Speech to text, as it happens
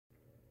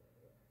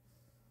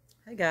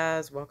Hey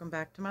guys, welcome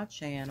back to my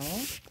channel.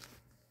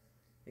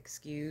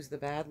 Excuse the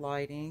bad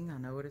lighting. I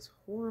know it is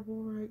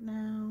horrible right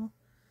now.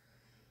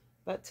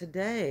 But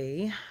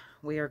today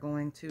we are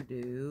going to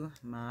do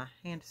my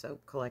hand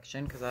soap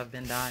collection because I've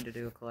been dying to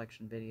do a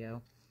collection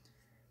video.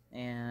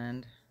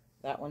 And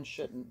that one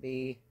shouldn't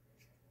be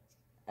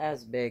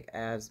as big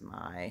as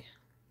my,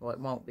 well, it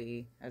won't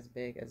be as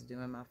big as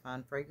doing my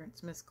Fine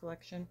Fragrance Mist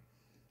collection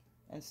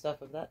and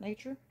stuff of that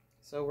nature.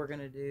 So we're going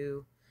to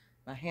do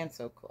my hand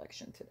soap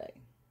collection today.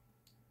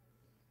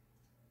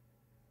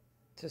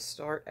 To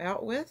start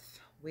out with,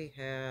 we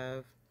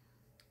have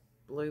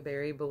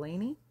Blueberry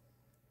Bellini.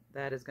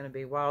 That is going to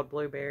be wild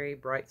blueberry,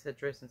 bright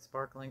citrus, and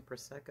sparkling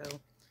prosecco.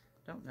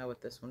 Don't know what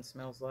this one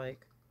smells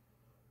like.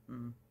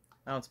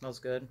 That one smells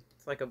good.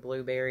 It's like a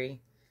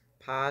blueberry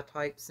pie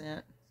type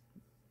scent.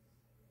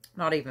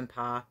 Not even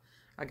pie.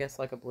 I guess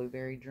like a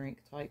blueberry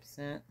drink type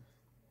scent.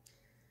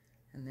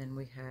 And then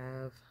we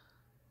have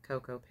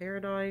Cocoa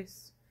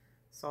Paradise,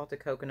 salted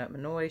coconut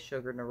manoi,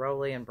 sugar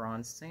neroli, and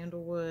bronze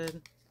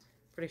sandalwood.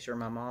 Pretty sure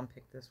my mom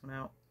picked this one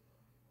out.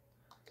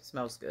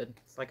 Smells good.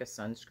 It's like a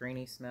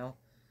sunscreeny smell.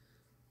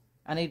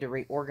 I need to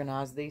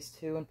reorganize these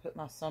two and put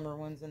my summer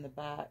ones in the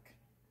back.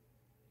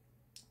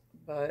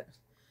 But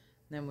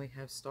then we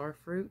have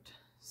Starfruit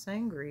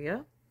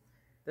Sangria.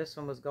 This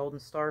one was Golden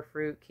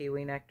Starfruit,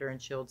 Kiwi Nectar, and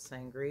Chilled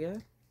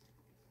Sangria.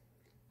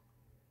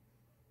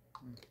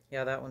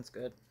 Yeah, that one's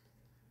good.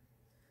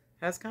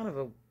 Has kind of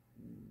a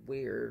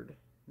weird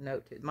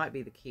note to it. It might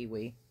be the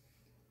kiwi,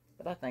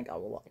 but I think I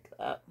will like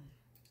that.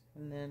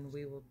 And then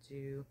we will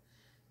do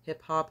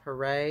Hip Hop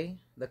Hooray,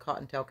 the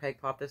Cottontail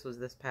Cake Pop. This was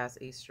this past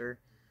Easter.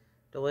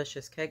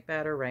 Delicious cake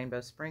batter,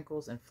 rainbow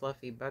sprinkles, and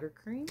fluffy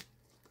buttercream.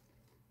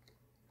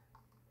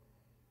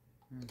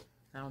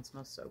 That one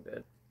smells so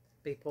good.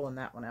 Be pulling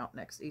that one out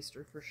next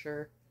Easter for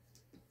sure.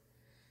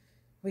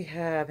 We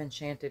have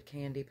Enchanted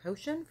Candy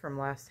Potion from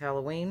last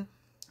Halloween.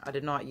 I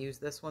did not use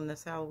this one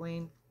this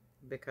Halloween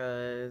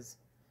because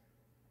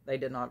they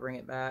did not bring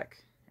it back.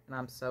 And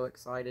I'm so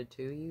excited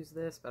to use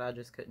this, but I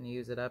just couldn't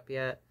use it up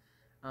yet.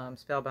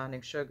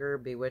 Spellbinding Sugar,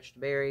 Bewitched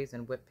Berries,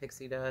 and Whipped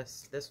Pixie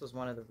Dust. This was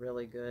one of the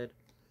really good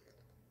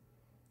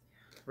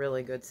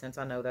scents.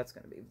 I know that's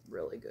going to be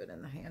really good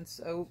in the hand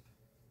soap.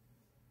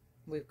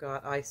 We've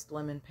got Iced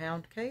Lemon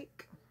Pound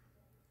Cake,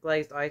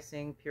 glazed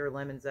icing, pure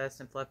lemon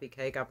zest, and fluffy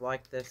cake. I've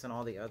liked this in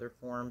all the other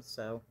forms,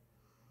 so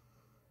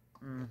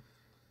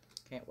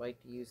can't wait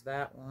to use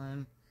that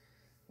one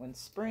when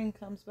spring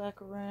comes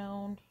back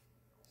around.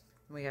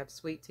 We have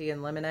Sweet Tea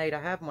and Lemonade. I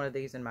have one of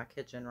these in my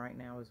kitchen right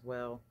now as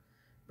well.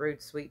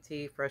 Brewed sweet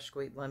tea, fresh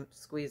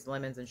squeezed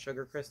lemons, and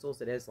sugar crystals.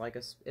 It is like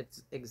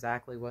it's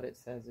exactly what it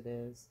says it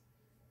is.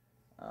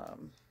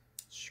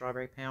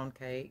 Strawberry pound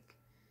cake,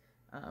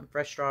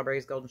 fresh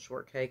strawberries, golden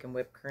shortcake, and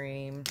whipped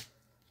cream.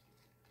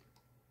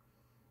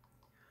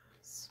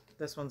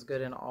 This one's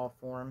good in all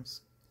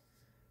forms.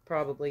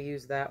 Probably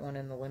use that one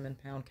in the lemon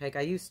pound cake.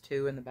 I used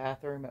two in the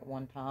bathroom at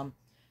one time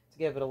to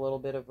give it a little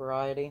bit of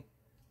variety.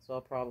 So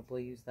I'll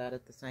probably use that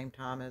at the same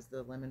time as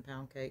the lemon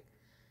pound cake.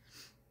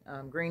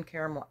 Green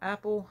caramel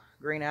apple,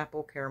 green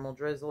apple, caramel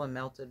drizzle, and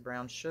melted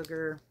brown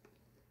sugar.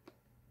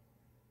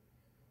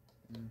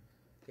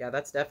 Yeah,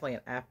 that's definitely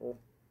an apple.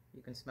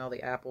 You can smell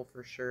the apple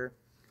for sure.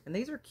 And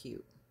these are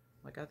cute.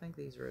 Like, I think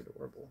these are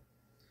adorable.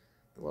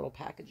 The little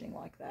packaging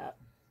like that.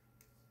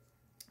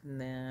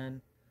 And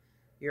then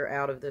You're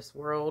Out of This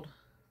World,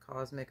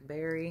 Cosmic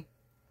Berry,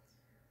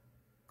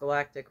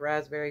 Galactic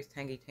Raspberries,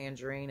 Tangy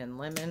Tangerine, and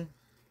Lemon.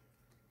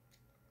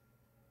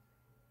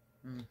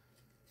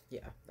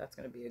 Yeah, that's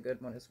going to be a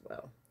good one as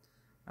well.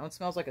 That one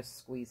smells like a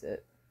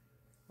Squeeze-It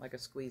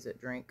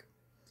drink.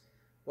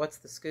 What's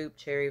the Scoop?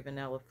 Cherry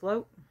Vanilla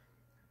Float.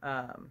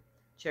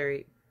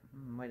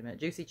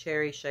 Juicy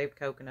cherry, shaved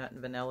coconut,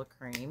 and vanilla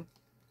cream.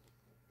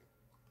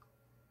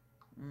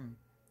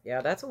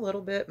 Yeah, that's a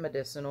little bit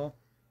medicinal,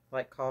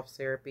 like cough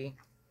syrupy.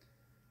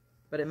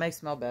 But it may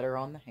smell better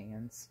on the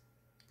hands.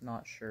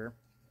 Not sure.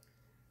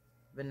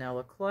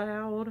 Vanilla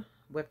Cloud,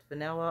 whipped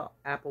vanilla,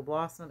 apple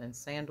blossom, and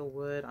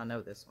sandalwood. I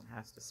know this one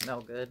has to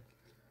smell good.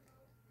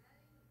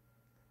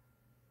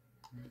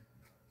 It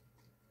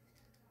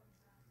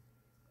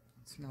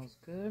smells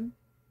good.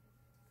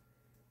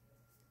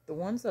 The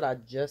ones that I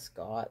just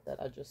got,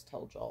 that I just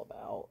told y'all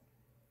about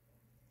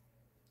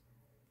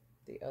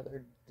the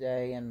other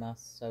day in my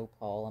soap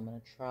haul, I'm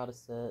going to try to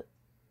set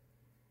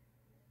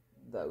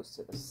those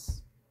to the...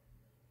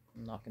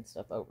 I'm knocking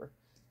stuff over.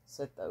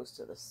 Set those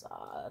to the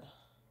side.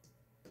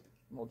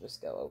 We'll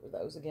just go over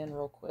those again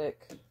real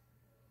quick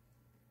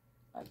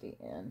at the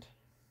end.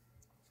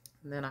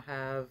 And then I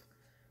have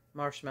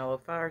Marshmallow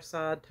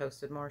Fireside,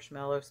 Toasted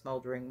Marshmallow,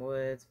 Smoldering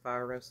Woods,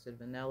 Fire Roasted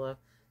Vanilla.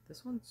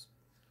 This one's,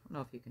 I don't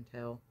know if you can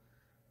tell,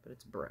 but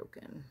it's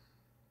broken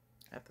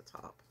at the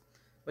top,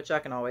 which I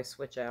can always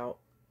switch out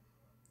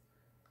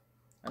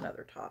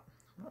another top.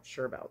 I'm not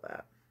sure about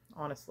that.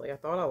 Honestly, I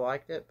thought I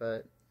liked it,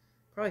 but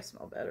probably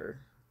smell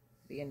better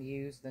being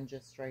used than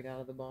just straight out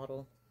of the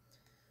bottle.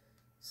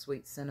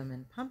 Sweet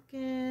Cinnamon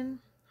Pumpkin,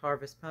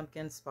 Harvest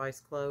Pumpkin, Spice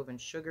Clove, and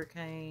Sugar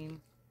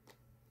Cane.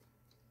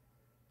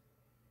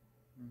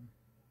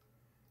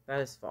 That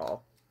is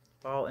fall.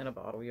 Fall in a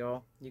bottle,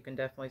 y'all. You can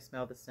definitely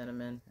smell the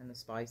cinnamon and the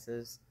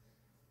spices.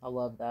 I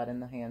love that in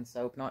the hand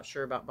soap. Not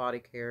sure about body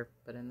care,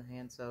 but in the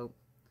hand soap,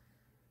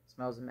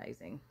 smells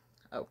amazing.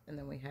 Oh, and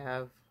then we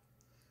have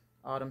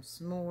Autumn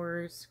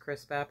S'mores,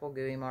 crisp apple,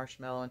 gooey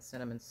marshmallow, and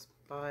cinnamon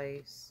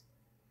spice.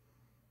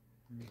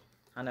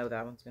 I know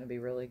that one's going to be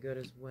really good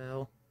as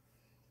well.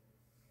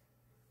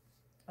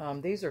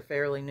 These are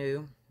fairly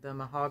new. The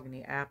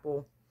mahogany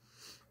apple,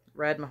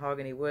 red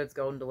mahogany woods,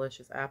 golden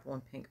delicious apple,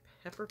 and pink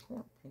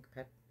peppercorn.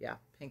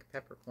 Pink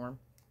peppercorn.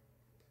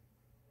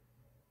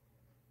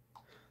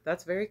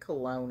 That's very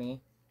cologne-y,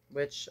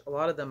 which a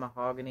lot of the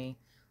mahogany,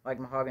 like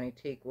mahogany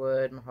teak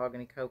wood,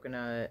 mahogany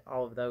coconut,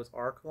 all of those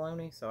are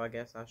cologne-y, so I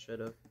guess I should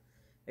have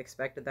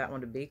expected that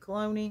one to be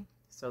cologne-y.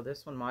 So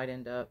this one might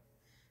end up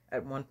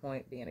at one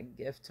point being a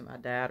gift to my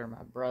dad or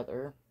my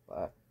brother,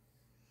 but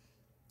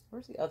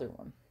where's the other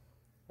one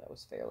that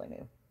was fairly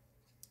new?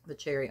 The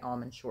cherry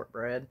almond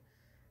shortbread.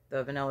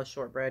 The vanilla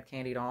shortbread,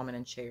 candied almond,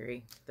 and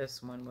cherry.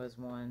 This one was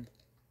one.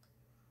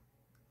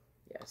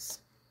 Yes.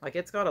 Like,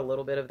 it's got a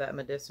little bit of that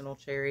medicinal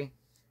cherry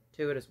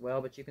to it as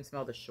well, but you can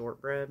smell the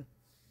shortbread.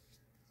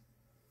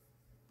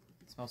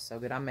 It smells so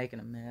good. I'm making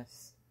a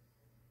mess.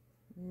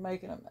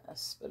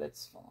 But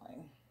it's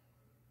fine.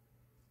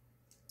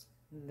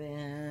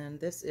 Then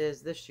this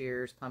is this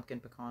year's pumpkin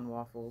pecan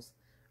waffles,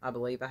 I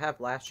believe. I have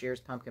last year's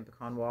pumpkin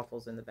pecan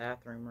waffles in the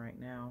bathroom right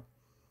now.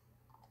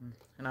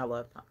 And I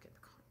love pumpkin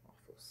pecan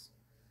waffles.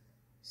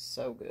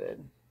 So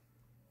good.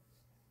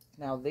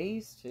 Now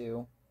these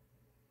two,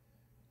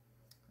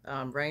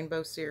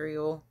 rainbow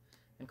cereal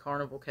and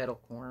carnival kettle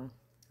corn.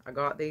 I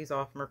got these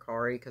off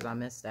Mercari because I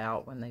missed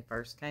out when they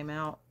first came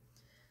out.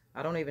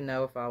 I don't even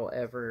know if I will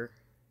ever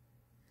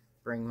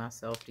bring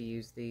myself to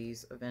use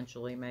these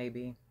eventually,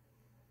 maybe,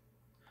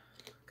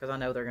 because I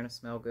know they're going to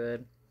smell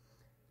good.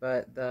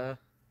 But the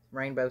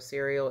rainbow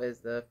cereal is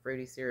the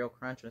fruity cereal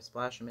crunch and a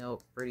splash of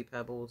milk, Fruity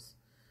Pebbles,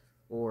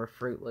 or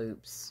Fruit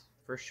Loops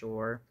for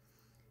sure.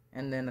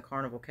 And then the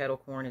carnival kettle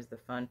corn is the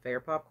fun fair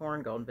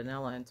popcorn, golden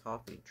vanilla, and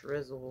toffee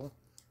drizzle.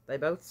 They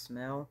both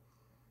smell.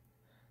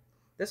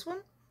 This one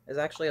is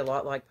actually a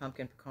lot like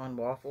pumpkin pecan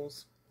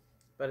waffles,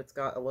 but it's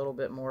got a little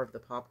bit more of the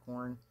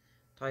popcorn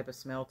type of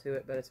smell to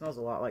it, but it smells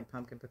a lot like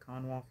pumpkin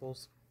pecan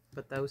waffles.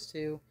 But those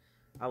two,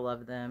 I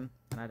love them,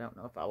 and I don't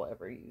know if I will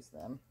ever use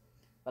them,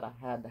 but I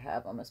had to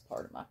have them as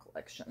part of my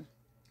collection.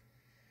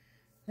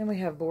 Then we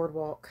have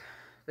Boardwalk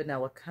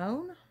vanilla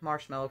cone,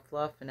 marshmallow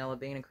fluff, vanilla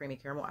bean, and creamy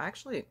caramel.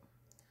 Actually,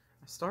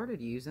 I started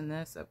using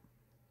this. I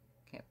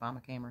can't find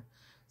my camera.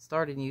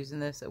 Started using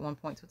this at one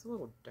point, so it's a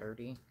little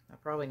dirty. I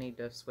probably need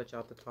to switch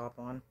out the top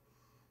on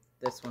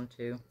this one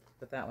too,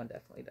 but that one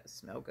definitely does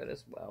smell good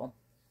as well.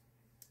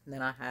 And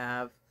then I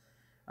have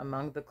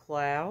Among the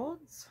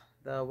Clouds,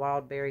 the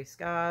Wild Berry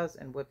Skies,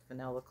 and Whipped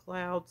Vanilla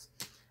Clouds.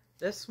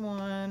 This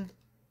one,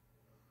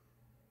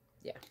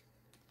 yeah,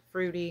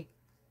 fruity,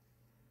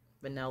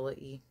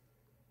 vanilla-y,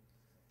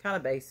 kind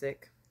of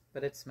basic,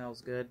 but it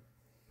smells good.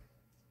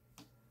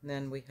 And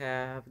then we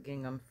have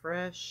Gingham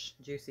Fresh,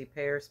 Juicy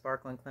Pear,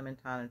 Sparkling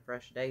Clementine, and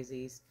Fresh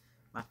Daisies.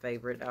 My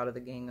favorite out of the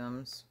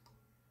Ginghams.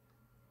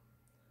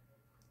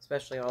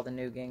 Especially all the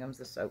new Ginghams.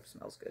 The soap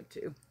smells good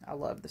too. I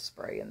love the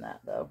spray in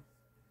that though.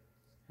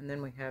 And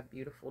then we have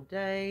Beautiful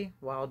Day,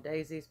 Wild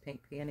Daisies,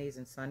 Pink Peonies,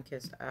 and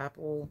Sun-Kissed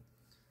Apple.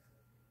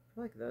 I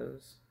feel like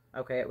those.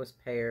 Okay, it was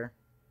pear.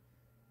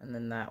 And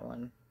then that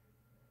one.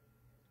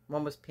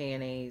 One was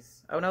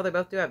peonies. Oh no, they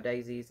both do have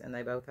daisies, and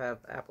they both have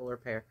apple or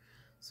pear.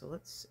 So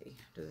let's see.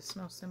 Does it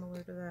smell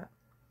similar to that?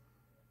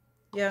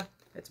 Yeah,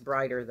 it's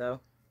brighter though.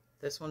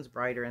 This one's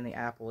brighter and the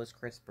apple is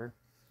crisper.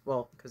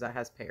 Well, because that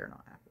has pear,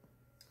 not apple.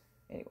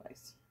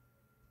 Anyways,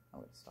 I'm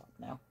going to stop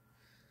now.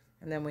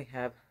 And then we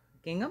have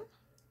Gingham,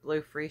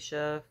 Blue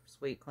Freesia,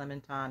 Sweet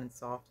Clementine, and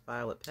Soft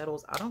Violet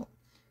Petals. I don't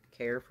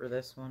care for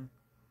this one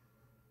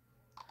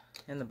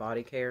in the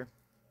body care,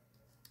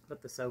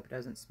 but the soap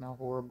doesn't smell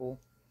horrible.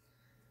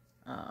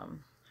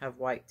 Have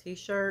White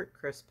T-shirt,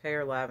 Crisp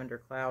Pear, Lavender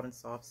Cloud, and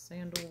Soft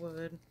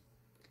Sandalwood.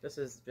 This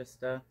is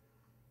just a,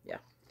 yeah,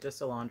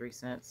 just a laundry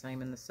scent.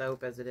 Same in the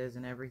soap as it is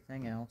in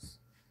everything else.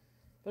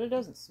 But it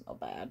doesn't smell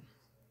bad.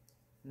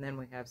 And then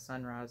we have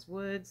Sunrise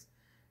Woods,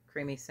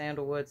 Creamy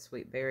Sandalwood,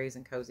 Sweet Berries,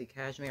 and Cozy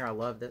Cashmere. I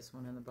love this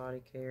one in the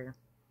body care.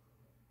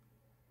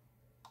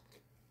 I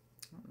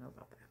don't know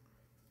about that.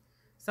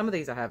 Some of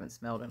these I haven't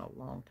smelled in a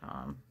long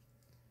time.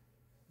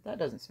 That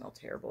doesn't smell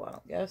terrible, I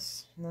don't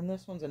guess. And then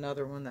this one's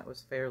another one that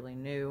was fairly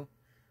new.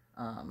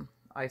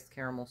 Iced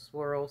caramel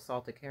swirl,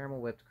 salted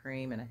caramel, whipped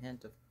cream, and a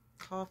hint of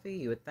coffee.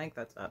 You would think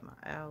that's up my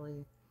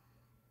alley.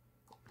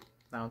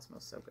 That one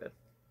smells so good.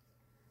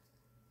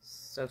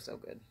 So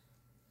good.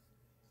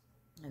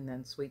 And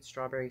then Sweet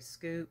Strawberry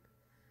Scoop,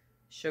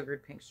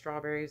 Sugared Pink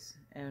Strawberries,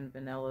 and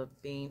Vanilla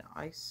Bean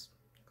Ice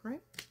Cream.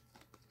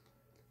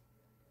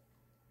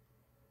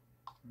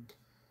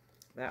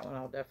 That one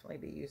I'll definitely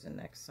be using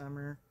next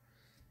summer.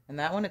 And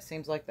that one, it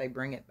seems like they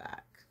bring it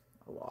back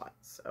a lot.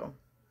 So,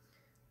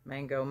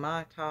 Mango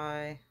Mai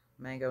Tai,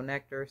 Mango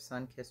Nectar,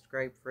 Sun-Kissed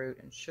Grapefruit,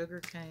 and Sugar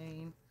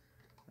Cane.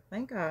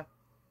 I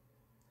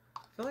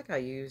feel feel like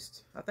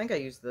I think I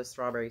used the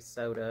strawberry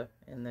soda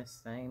in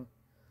this same,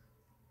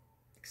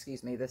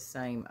 this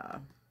same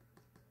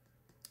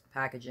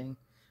packaging,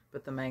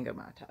 but the mango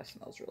Mai Tai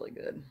smells really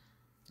good.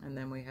 And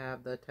then we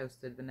have the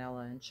toasted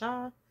vanilla and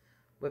chai,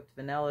 whipped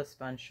vanilla,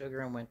 spun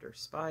sugar, and winter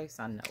spice.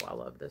 I know I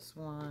love this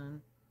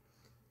one.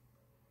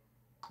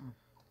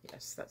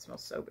 Yes, that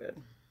smells so good.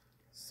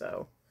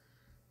 So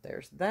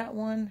there's that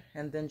one,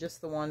 and then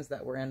just the ones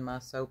that were in my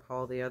soap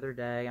haul the other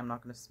day. I'm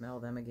not going to smell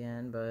them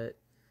again, but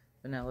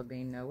Vanilla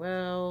Bean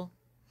Noel,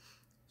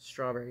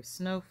 Strawberry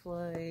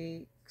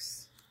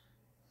Snowflakes,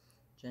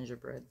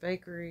 Gingerbread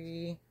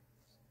Bakery,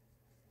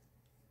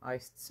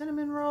 Iced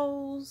Cinnamon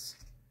Rolls,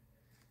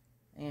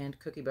 and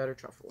Cookie Butter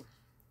Truffle.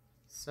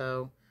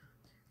 So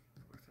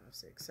 4, 5,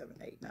 6, 7,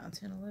 8, 9,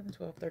 10, 11,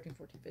 12, 13,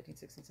 14, 15,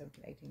 16,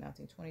 17, 18,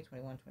 19, 20,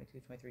 21, 22,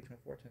 23,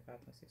 24, 25,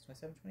 26,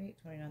 27,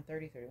 28, 29,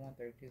 30, 31,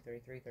 32,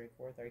 33,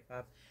 34,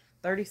 35,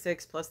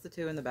 36, plus the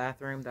 2 in the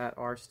bathroom that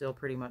are still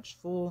pretty much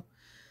full.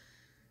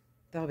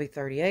 That'll be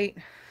 38.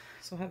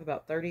 So I have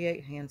about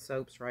 38 hand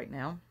soaps right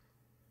now.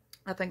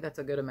 I think that's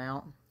a good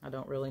amount. I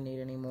don't really need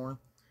any more.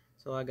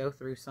 So I go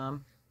through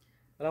some.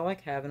 But I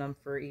like having them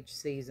for each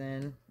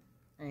season.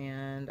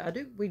 And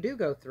we do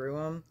go through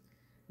them.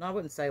 And I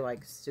wouldn't say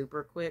like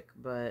super quick,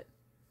 but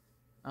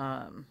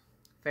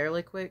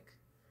fairly quick.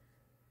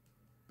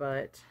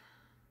 But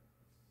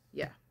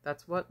yeah,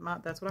 that's what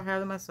I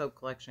have in my soap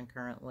collection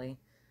currently.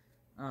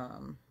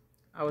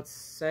 I would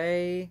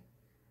say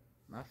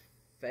my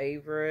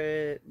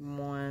favorite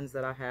ones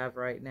that I have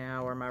right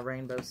now are my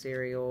Rainbow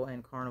Cereal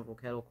and Carnival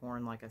Kettle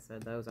Corn. Like I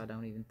said, those I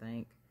don't even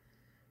think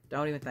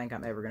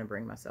I'm ever going to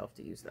bring myself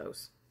to use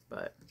those.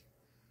 But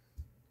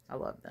I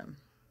love them.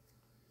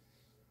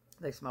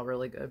 They smell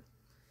really good.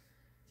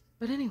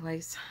 But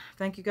anyways,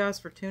 thank you guys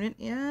for tuning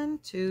in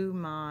to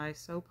my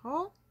soap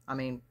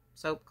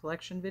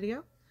collection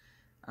video.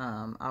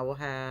 I will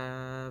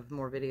have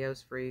more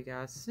videos for you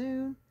guys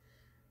soon.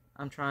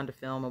 I'm trying to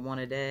film a one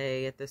a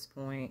day at this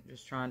point.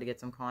 Just trying to get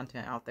some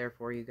content out there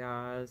for you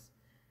guys.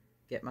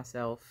 Get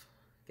myself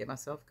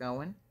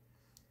going.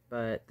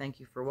 But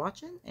thank you for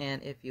watching.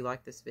 And if you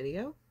like this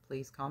video,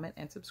 please comment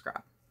and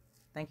subscribe.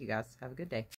 Thank you guys. Have a good day.